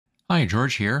Hi,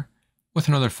 George here with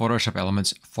another Photoshop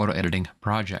Elements photo editing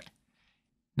project.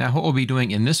 Now what we'll be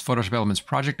doing in this Photoshop Elements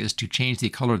project is to change the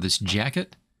color of this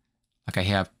jacket like I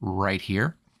have right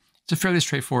here. It's a fairly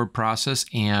straightforward process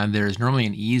and there's normally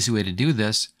an easy way to do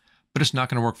this, but it's not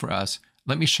going to work for us.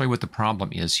 Let me show you what the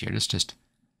problem is here. Let's just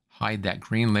hide that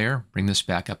green layer, bring this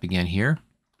back up again here.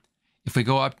 If we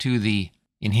go up to the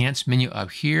Enhance menu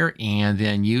up here and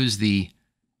then use the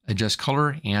Adjust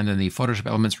Color and then the Photoshop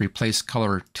Elements Replace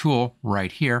Color tool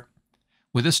right here.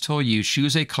 With this tool, you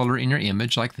choose a color in your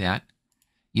image like that.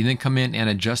 You then come in and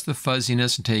adjust the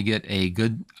fuzziness until you get a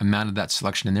good amount of that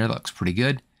selection in there. That looks pretty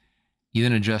good. You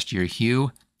then adjust your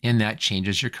hue and that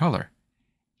changes your color.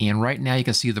 And right now you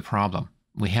can see the problem.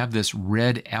 We have this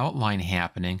red outline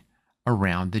happening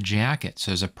around the jacket.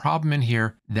 So there's a problem in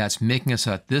here that's making us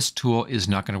so that this tool is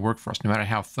not going to work for us. No matter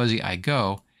how fuzzy I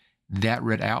go, that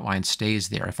red outline stays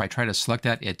there. If I try to select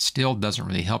that, it still doesn't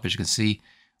really help. As you can see,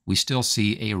 we still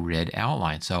see a red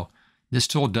outline. So this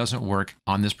tool doesn't work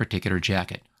on this particular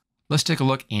jacket. Let's take a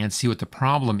look and see what the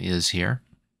problem is here.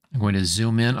 I'm going to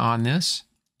zoom in on this,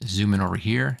 zoom in over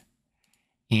here,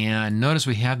 and notice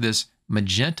we have this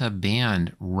magenta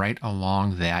band right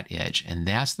along that edge. And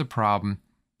that's the problem,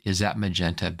 is that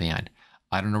magenta band.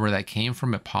 I don't know where that came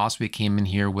from. It possibly came in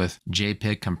here with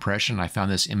JPEG compression. I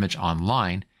found this image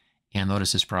online and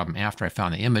notice this problem after I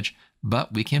found the image,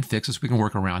 but we can fix this. We can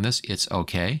work around this. It's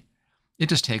okay. It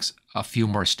just takes a few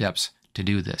more steps to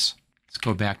do this. Let's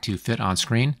go back to Fit on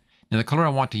Screen. Now the color I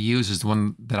want to use is the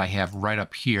one that I have right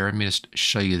up here. Let me just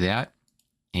show you that.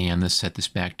 And let's set this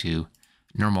back to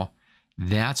normal.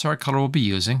 That's our color we'll be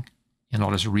using. And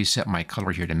I'll just reset my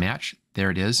color here to match. There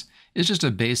it is. It's just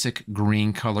a basic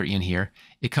green color in here.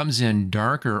 It comes in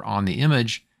darker on the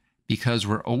image because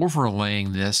we're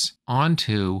overlaying this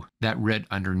onto that red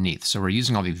underneath. So we're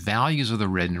using all the values of the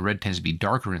red, and the red tends to be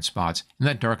darker in spots, and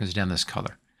that darkens down this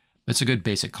color. It's a good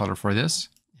basic color for this.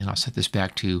 And I'll set this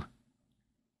back to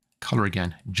color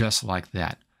again, just like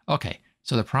that. Okay,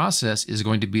 so the process is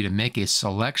going to be to make a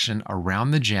selection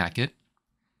around the jacket,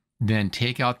 then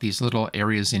take out these little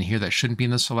areas in here that shouldn't be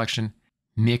in the selection,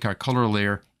 make our color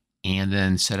layer, and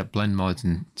then set up blend modes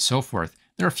and so forth.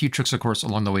 There are a few tricks, of course,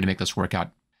 along the way to make this work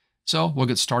out. So we'll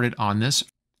get started on this.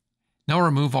 Now I'll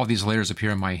remove all these layers up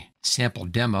here in my sample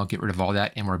demo, get rid of all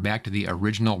that, and we're back to the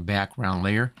original background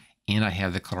layer, and I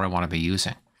have the color I want to be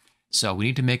using. So we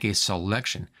need to make a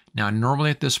selection. Now normally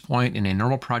at this point in a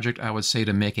normal project, I would say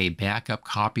to make a backup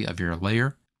copy of your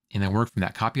layer and then work from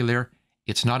that copy layer.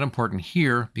 It's not important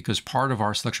here because part of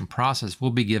our selection process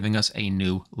will be giving us a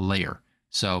new layer.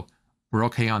 So we're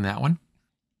okay on that one.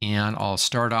 And I'll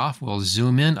start off, we'll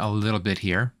zoom in a little bit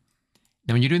here.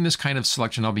 Now when you're doing this kind of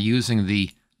selection, I'll be using the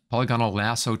polygonal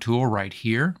lasso tool right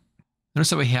here.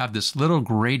 Notice that we have this little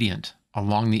gradient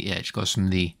along the edge. It goes from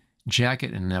the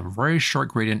jacket and a very short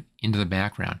gradient into the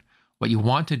background. What you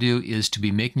want to do is to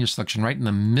be making your selection right in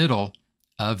the middle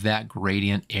of that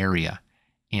gradient area.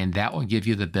 And that will give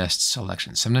you the best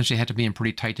selection. Sometimes you have to be in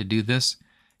pretty tight to do this.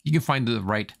 You can find the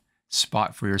right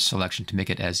spot for your selection to make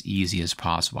it as easy as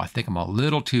possible. I think I'm a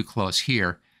little too close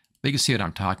here, but you can see what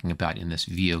I'm talking about in this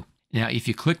view. Now, if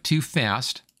you click too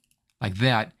fast, like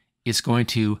that, it's going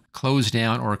to close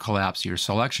down or collapse your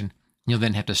selection. You'll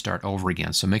then have to start over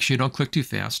again. So make sure you don't click too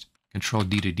fast. Control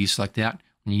D to deselect that.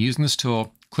 When you're using this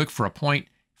tool, click for a point,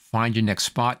 find your next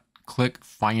spot, click,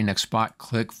 find your next spot,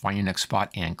 click, find your next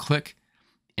spot, and click.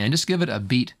 And just give it a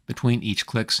beat between each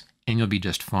clicks, and you'll be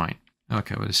just fine.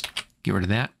 Okay, we'll just get rid of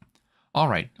that. All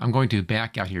right, I'm going to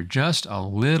back out here just a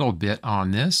little bit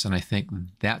on this, and I think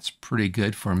that's pretty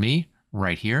good for me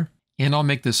right here. And I'll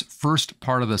make this first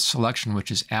part of the selection,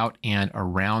 which is out and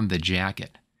around the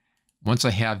jacket. Once I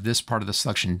have this part of the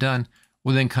selection done,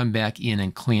 we'll then come back in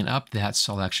and clean up that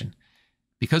selection.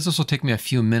 Because this will take me a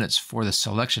few minutes for the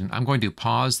selection, I'm going to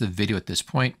pause the video at this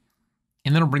point,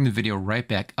 and then I'll bring the video right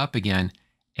back up again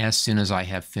as soon as I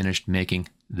have finished making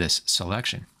this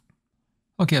selection.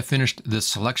 Okay, I've finished this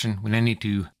selection. When I need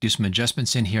to do some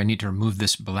adjustments in here, I need to remove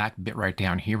this black bit right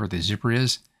down here where the zipper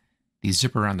is. The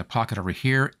zipper around the pocket over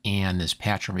here and this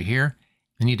patch over here.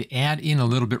 I need to add in a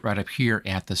little bit right up here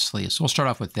at the sleeve. So we'll start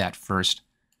off with that first.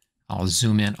 I'll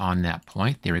zoom in on that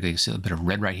point. There we go. You can see a bit of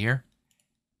red right here.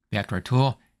 Back to our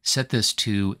tool. Set this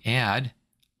to add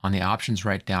on the options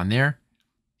right down there.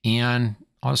 And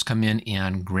I'll just come in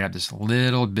and grab this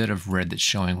little bit of red that's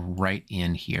showing right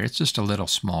in here. It's just a little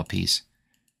small piece,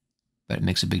 but it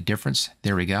makes a big difference.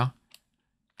 There we go.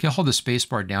 Okay, I'll hold the space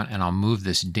bar down and I'll move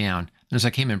this down. Notice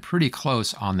I came in pretty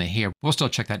close on the hair. We'll still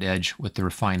check that edge with the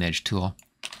Refine Edge tool.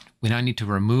 We now need to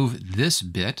remove this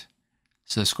bit.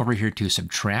 So let's go over here to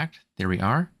Subtract. There we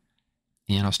are.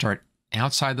 And I'll start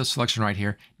outside the selection right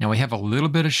here. Now we have a little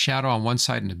bit of shadow on one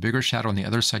side and a bigger shadow on the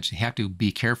other side. So you have to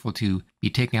be careful to be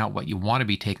taking out what you want to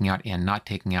be taking out and not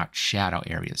taking out shadow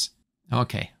areas.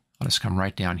 Okay, I'll just come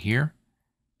right down here.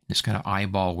 Just kind of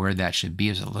eyeball where that should be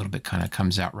as a little bit kind of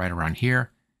comes out right around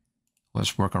here.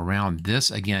 Let's work around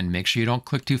this. Again, make sure you don't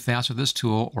click too fast with this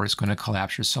tool or it's going to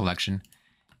collapse your selection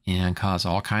and cause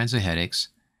all kinds of headaches.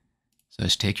 So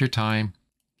just take your time,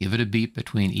 give it a beat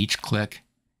between each click,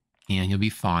 and you'll be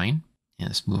fine. And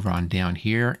let's move on down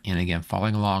here. And again,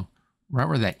 following along right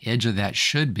where that edge of that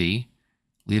should be,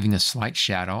 leaving a slight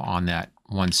shadow on that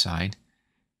one side.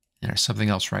 And there's something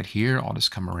else right here. I'll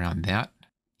just come around that.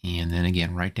 And then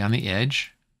again, right down the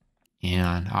edge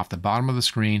and off the bottom of the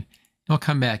screen. We'll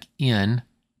come back in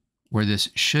where this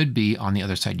should be on the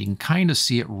other side. You can kind of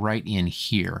see it right in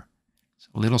here. It's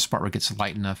a little spot where it gets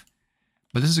light enough.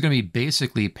 But this is going to be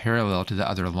basically parallel to the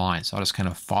other line. So I'll just kind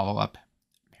of follow up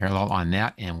parallel on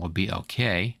that and we'll be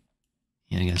okay.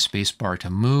 And again, space bar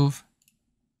to move.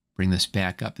 Bring this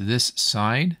back up this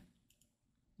side.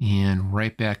 And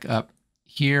right back up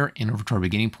here and over to our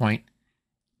beginning point.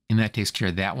 And that takes care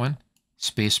of that one.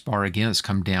 Space bar again, let's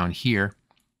come down here.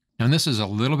 Now this is a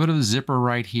little bit of a zipper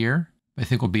right here. I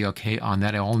think we'll be okay on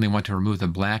that. I only want to remove the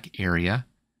black area.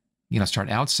 I'll start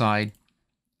outside,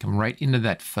 come right into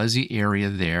that fuzzy area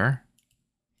there.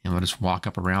 And we'll just walk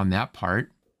up around that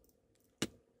part.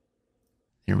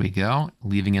 There we go,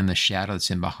 leaving in the shadow that's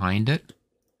in behind it.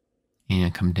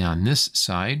 And come down this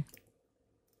side.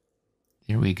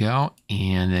 There we go,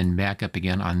 and then back up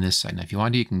again on this side. Now, if you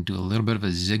want to, you can do a little bit of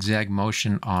a zigzag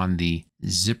motion on the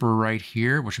zipper right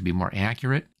here, which would be more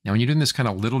accurate. Now, when you're doing this kind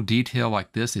of little detail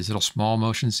like this, these little small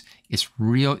motions, it's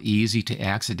real easy to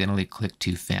accidentally click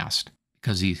too fast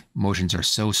because these motions are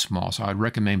so small. So I'd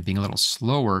recommend being a little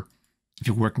slower if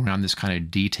you're working around this kind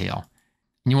of detail.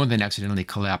 And you won't then accidentally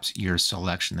collapse your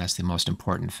selection. That's the most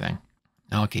important thing.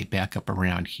 Okay, back up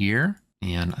around here.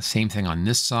 And same thing on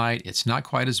this side. It's not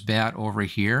quite as bad over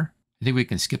here. I think we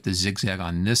can skip the zigzag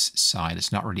on this side.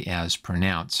 It's not really as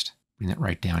pronounced. Bring that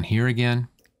right down here again.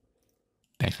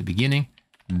 Back to the beginning.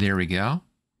 There we go.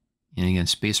 And again,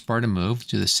 space bar to move.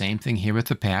 Do the same thing here with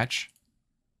the patch.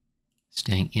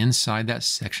 Staying inside that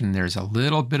section. There's a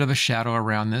little bit of a shadow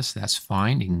around this. That's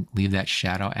fine. You can leave that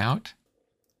shadow out.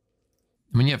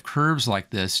 When you have curves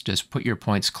like this, just put your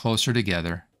points closer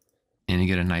together and you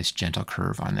get a nice gentle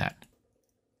curve on that.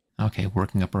 Okay,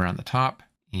 working up around the top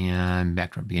and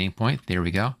back to our beginning point. There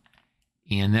we go.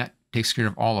 And that takes care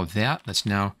of all of that. Let's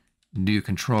now do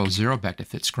Control-0 back to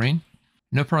fit screen.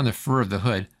 Note on the fur of the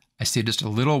hood, I stayed just a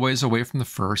little ways away from the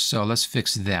fur, so let's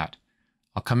fix that.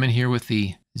 I'll come in here with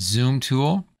the zoom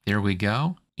tool. There we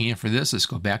go. And for this, let's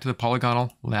go back to the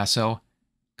polygonal lasso,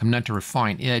 come down to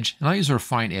refine edge, and I'll use a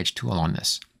refine edge tool on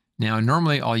this. Now,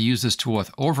 normally I'll use this tool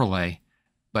with overlay,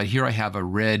 but here I have a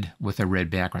red with a red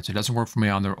background, so it doesn't work for me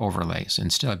on the overlay. So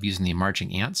instead of using the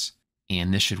marching ants,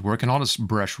 and this should work, and I'll just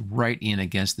brush right in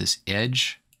against this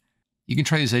edge. You can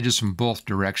try these edges from both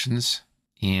directions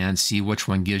and see which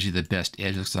one gives you the best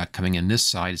edge. Looks like coming in this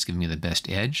side is giving me the best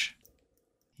edge.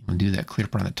 We'll do that clear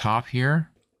up on the top here.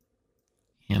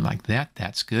 And like that,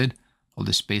 that's good. Hold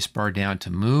the space bar down to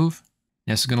move.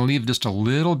 Now it's going to leave just a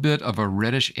little bit of a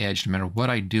reddish edge no matter what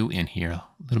I do in here. A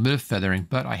little bit of feathering,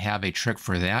 but I have a trick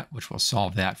for that, which will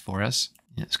solve that for us.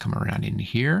 Let's come around into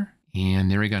here. And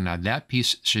there we go. Now that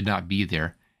piece should not be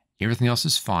there. Everything else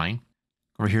is fine.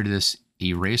 Over here to this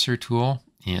eraser tool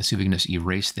and see if we can just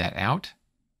erase that out.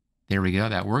 There we go.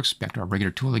 That works. Back to our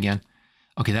regular tool again.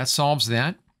 Okay, that solves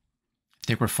that. I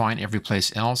think we're fine every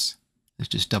place else. Let's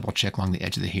just double check along the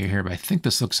edge of the hair here, but I think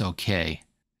this looks okay.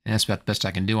 And that's about the best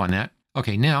I can do on that.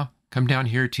 Okay, now come down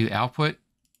here to output,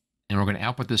 and we're going to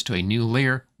output this to a new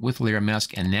layer with layer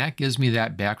mask, and that gives me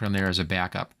that background layer as a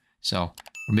backup. So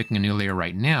we're making a new layer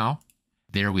right now.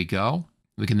 There we go.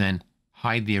 We can then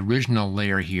hide the original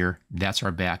layer here. That's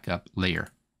our backup layer.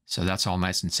 So that's all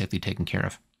nice and safely taken care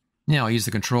of. Now I use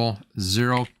the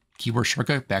Control-0 keyboard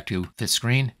shortcut back to fit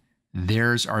screen.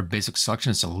 There's our basic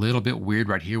selection. It's a little bit weird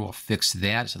right here. We'll fix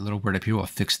that. It's a little weird up here. We'll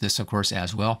fix this, of course,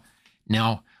 as well.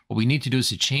 Now, what we need to do is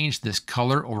to change this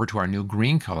color over to our new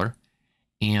green color.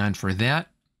 And for that,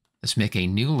 let's make a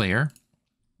new layer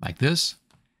like this.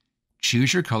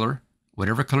 Choose your color,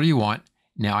 whatever color you want.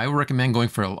 Now, I would recommend going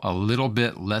for a little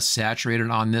bit less saturated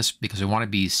on this because I want to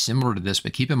be similar to this,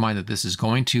 but keep in mind that this is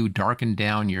going to darken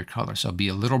down your color. So be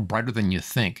a little brighter than you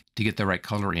think to get the right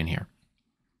color in here.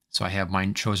 So I have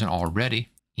mine chosen already,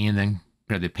 and then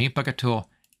grab the paint bucket tool,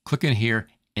 click in here,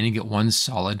 and you get one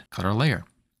solid color layer.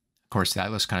 Of course,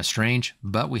 that looks kind of strange,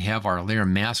 but we have our layer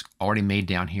mask already made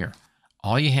down here.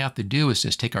 All you have to do is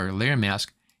just take our layer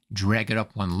mask, drag it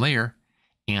up one layer,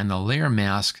 And the layer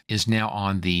mask is now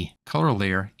on the color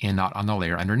layer and not on the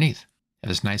layer underneath.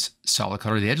 That is nice solid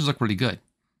color. The edges look really good.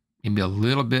 Maybe a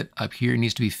little bit up here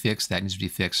needs to be fixed. That needs to be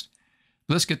fixed.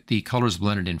 But let's get the colors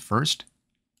blended in first.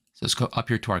 So let's go up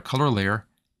here to our color layer,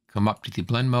 come up to the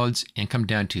blend modes and come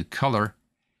down to color.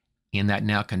 And that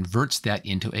now converts that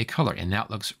into a color. And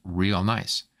that looks real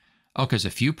nice. Okay, there's a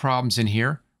few problems in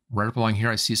here. Right up along here,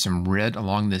 I see some red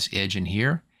along this edge in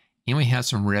here. And we have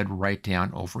some red right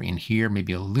down over in here,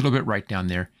 maybe a little bit right down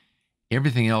there.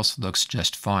 Everything else looks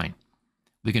just fine.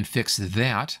 We can fix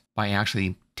that by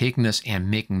actually taking this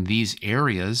and making these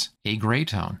areas a gray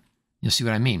tone. You'll see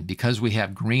what I mean. Because we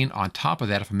have green on top of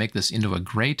that, if I make this into a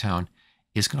gray tone,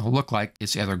 it's going to look like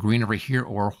it's either green over here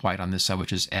or white on this side,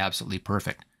 which is absolutely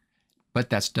perfect. But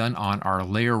that's done on our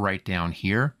layer right down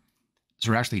here.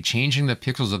 So we're actually changing the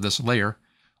pixels of this layer,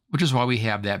 which is why we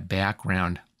have that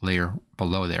background layer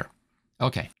below there.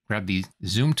 Okay, grab the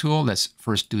zoom tool. Let's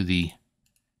first do the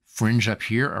fringe up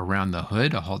here around the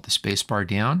hood. I'll hold the space bar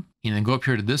down and then go up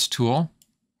here to this tool.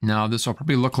 Now this will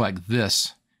probably look like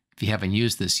this if you haven't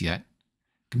used this yet.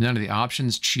 Come down to the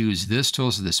options, choose this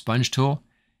tool, so the sponge tool.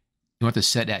 You want to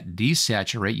set at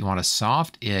desaturate. You want a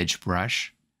soft edge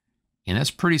brush. And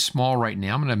that's pretty small right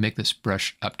now. I'm going to make this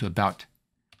brush up to about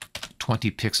 20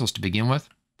 pixels to begin with.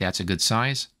 That's a good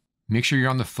size. Make sure you're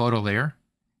on the photo layer.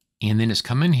 And then just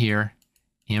come in here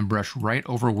and brush right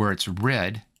over where it's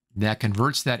red. That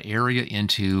converts that area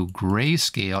into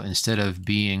grayscale instead of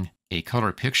being a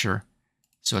color picture.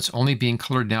 So it's only being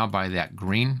colored now by that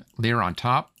green layer on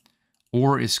top,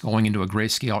 or it's going into a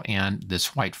grayscale and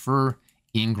this white fur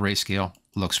in grayscale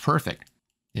looks perfect.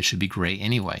 It should be gray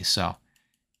anyway. So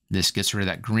this gets rid of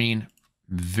that green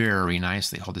very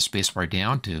nicely. Hold the spacebar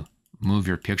down to move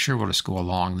your picture. We'll just go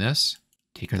along this.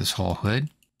 Take care of this whole hood.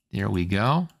 There we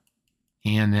go.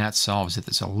 And that solves it.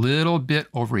 There's a little bit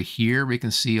over here. We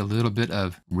can see a little bit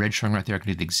of red showing right there. I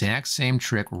can do the exact same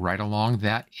trick right along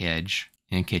that edge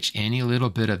and catch any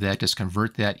little bit of that. Just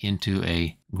convert that into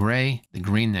a gray. The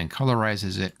green then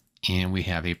colorizes it, and we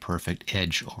have a perfect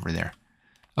edge over there.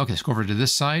 Okay, let's go over to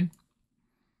this side.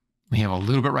 We have a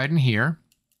little bit right in here.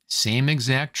 Same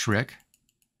exact trick.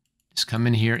 Just come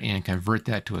in here and convert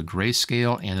that to a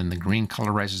grayscale, and then the green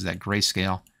colorizes that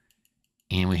grayscale,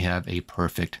 and we have a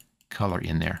perfect color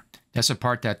in there. That's the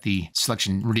part that the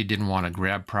selection really didn't want to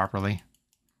grab properly.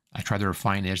 I tried the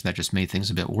refine edge, that just made things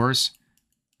a bit worse.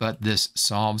 But this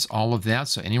solves all of that.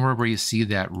 So anywhere where you see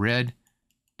that red,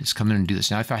 just come in and do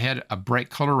this. Now, if I had a bright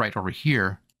color right over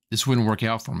here, this wouldn't work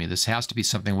out for me. This has to be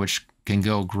something which can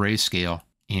go grayscale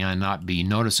and not be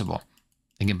noticeable.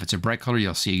 Again, if it's a bright color,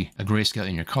 you'll see a grayscale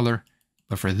in your color.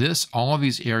 But for this, all of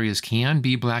these areas can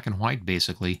be black and white,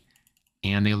 basically,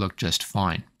 and they look just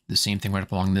fine. The same thing right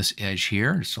up along this edge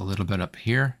here, just a little bit up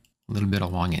here, a little bit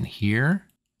along in here,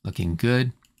 looking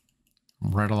good.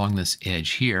 Right along this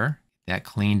edge here, that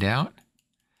cleaned out.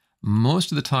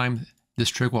 Most of the time, this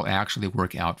trick will actually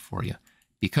work out for you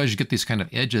because you get these kind of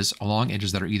edges along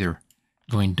edges that are either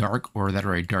going dark or that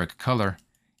are a dark color,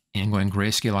 and going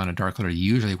grayscale on a dark color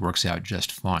usually works out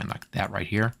just fine, like that right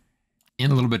here.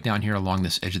 And a little bit down here along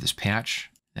this edge of this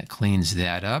patch, that cleans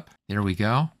that up. There we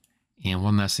go. And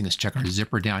one last thing is check our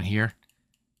zipper down here.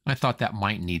 I thought that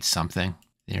might need something.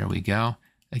 There we go.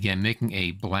 Again, making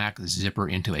a black zipper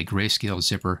into a grayscale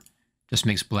zipper just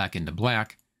makes black into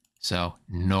black. So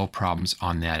no problems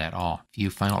on that at all. A few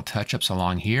final touch-ups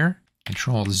along here.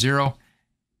 Control-0.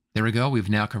 There we go. We've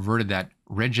now converted that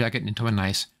red jacket into a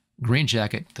nice green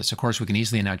jacket. Thus, of course, we can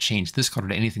easily now change this color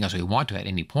to anything else we want to at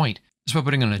any point. Just by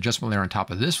putting an adjustment layer on top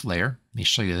of this layer. Let me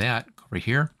show you that. Go over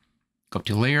here. Go up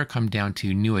to layer, come down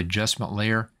to new adjustment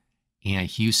layer and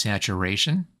hue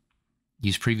saturation.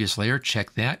 Use previous layer,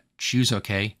 check that, choose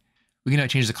OK. We can now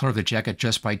change the color of the jacket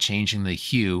just by changing the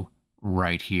hue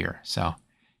right here. So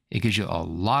it gives you a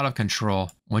lot of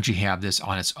control once you have this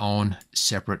on its own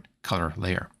separate color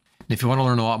layer. And if you want to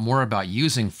learn a lot more about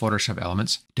using Photoshop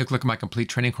Elements, take a look at my complete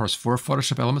training course for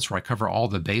Photoshop Elements where I cover all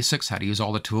the basics, how to use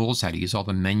all the tools, how to use all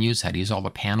the menus, how to use all the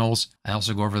panels. I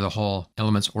also go over the whole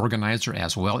Elements organizer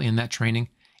as well in that training.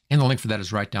 And the link for that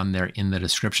is right down there in the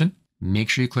description. Make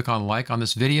sure you click on like on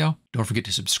this video. Don't forget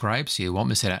to subscribe so you won't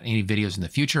miss out on any videos in the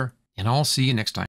future. And I'll see you next time.